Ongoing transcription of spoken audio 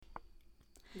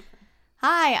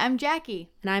Hi, I'm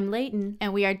Jackie. And I'm Layton.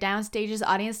 And we are Downstage's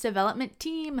audience development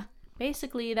team.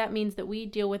 Basically, that means that we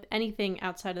deal with anything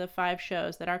outside of the 5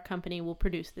 shows that our company will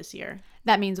produce this year.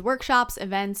 That means workshops,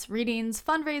 events, readings,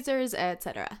 fundraisers,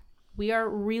 etc. We are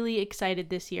really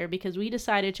excited this year because we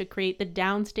decided to create the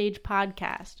Downstage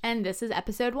Podcast. And this is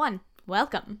episode 1.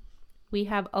 Welcome. We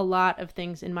have a lot of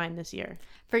things in mind this year.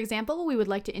 For example, we would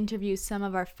like to interview some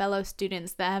of our fellow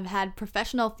students that have had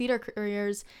professional theater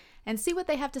careers and see what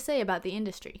they have to say about the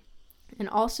industry. And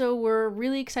also, we're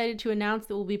really excited to announce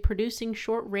that we'll be producing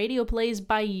short radio plays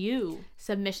by you.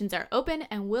 Submissions are open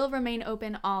and will remain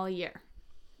open all year.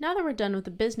 Now that we're done with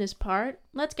the business part,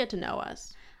 let's get to know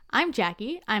us. I'm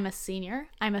Jackie. I'm a senior.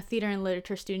 I'm a theater and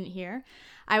literature student here.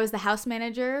 I was the house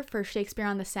manager for Shakespeare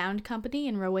on the Sound Company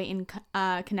in Rowayton,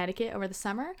 Connecticut over the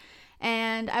summer.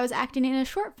 And I was acting in a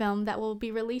short film that will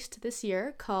be released this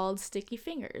year called Sticky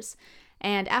Fingers.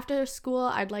 And after school,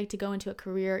 I'd like to go into a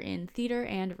career in theater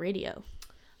and radio.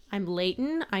 I'm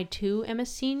Layton. I too am a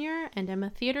senior and am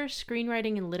a theater,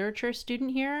 screenwriting, and literature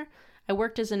student here. I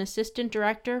worked as an assistant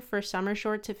director for summer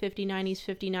shorts at 5090s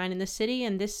 59 in the city,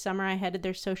 and this summer I headed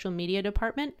their social media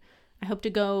department. I hope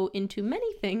to go into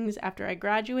many things after I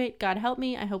graduate. God help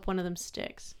me, I hope one of them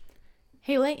sticks.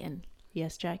 Hey, Layton.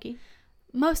 Yes, Jackie?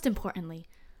 Most importantly,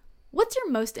 what's your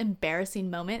most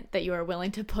embarrassing moment that you are willing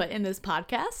to put in this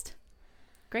podcast?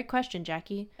 Great question,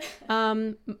 Jackie.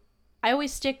 I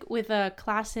always stick with a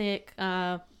classic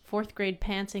 4th grade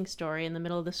pantsing story in the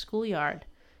middle of the schoolyard.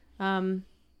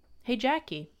 Hey,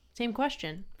 Jackie, same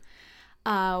question.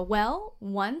 Well,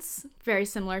 once, very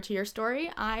similar to your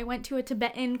story, I went to a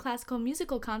Tibetan classical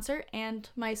musical concert and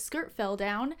my skirt fell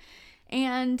down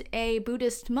and a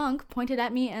Buddhist monk pointed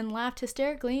at me and laughed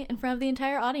hysterically in front of the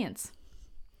entire audience.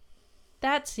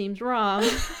 That seems wrong.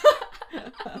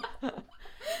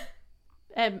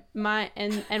 And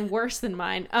worse than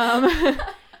mine.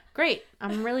 Great.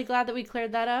 I'm really glad that we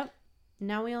cleared that up.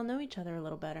 Now we all know each other a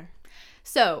little better.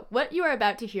 So, what you are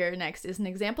about to hear next is an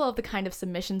example of the kind of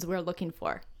submissions we're looking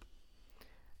for.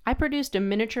 I produced a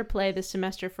miniature play this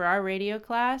semester for our radio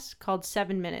class called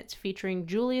 7 Minutes, featuring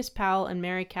Julius Powell and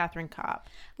Mary Catherine Cobb.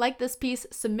 Like this piece,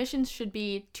 submissions should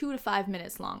be 2 to 5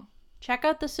 minutes long. Check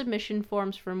out the submission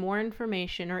forms for more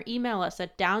information or email us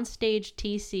at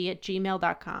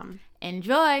downstagetc@gmail.com.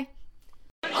 Enjoy!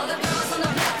 All the girls on the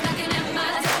block knocking at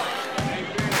my door.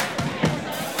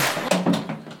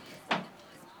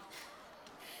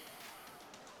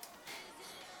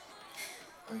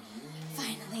 Are you...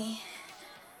 Finally.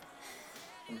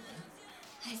 What?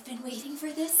 I've been waiting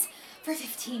for this for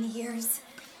 15 years.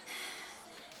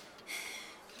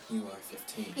 You are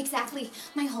 15. Exactly,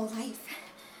 my whole life.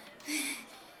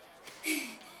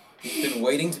 You've been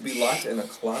waiting to be locked in a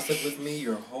closet with me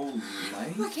your whole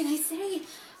life? What can I say?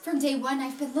 From day one,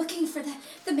 I've been looking for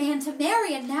the man to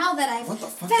marry, and now that I've What the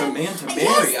fuck, found... the man to marry?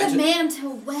 Yes, the man to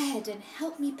wed and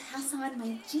help me pass on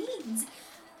my genes.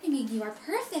 I mean, you are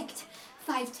perfect.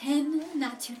 5'10",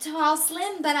 not too tall,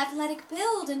 slim but athletic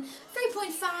build, and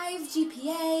 3.5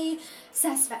 GPA.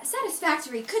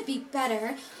 Satisfactory, could be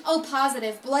better. O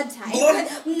positive blood type.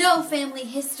 No family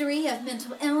history of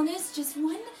mental illness, just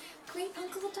one great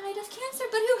uncle died of cancer,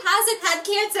 but who hasn't had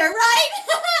cancer, right?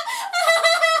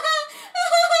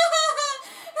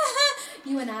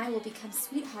 You and I will become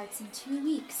sweethearts in 2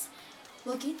 weeks.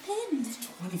 We'll get pinned. It's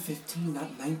 2015,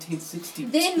 not 1962.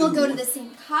 Then we'll go to the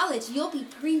same college. You'll be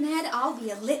pre-med, I'll be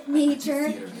a lit major.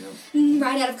 Theater now.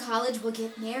 Right out of college, we'll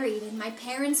get married, and my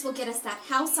parents will get us that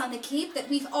house on the Cape that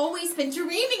we've always been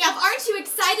dreaming of. Aren't you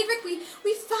excited, Rick? We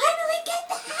finally get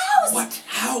the house! What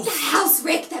house? The house,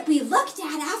 Rick, that we looked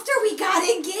at after we got I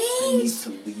need engaged.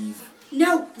 to leave.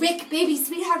 No, Rick, baby,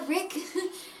 sweetheart, Rick.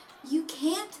 You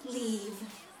can't leave.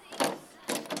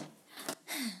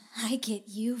 I get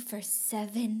you for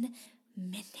 7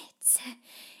 minutes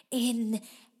in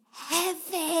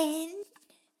heaven.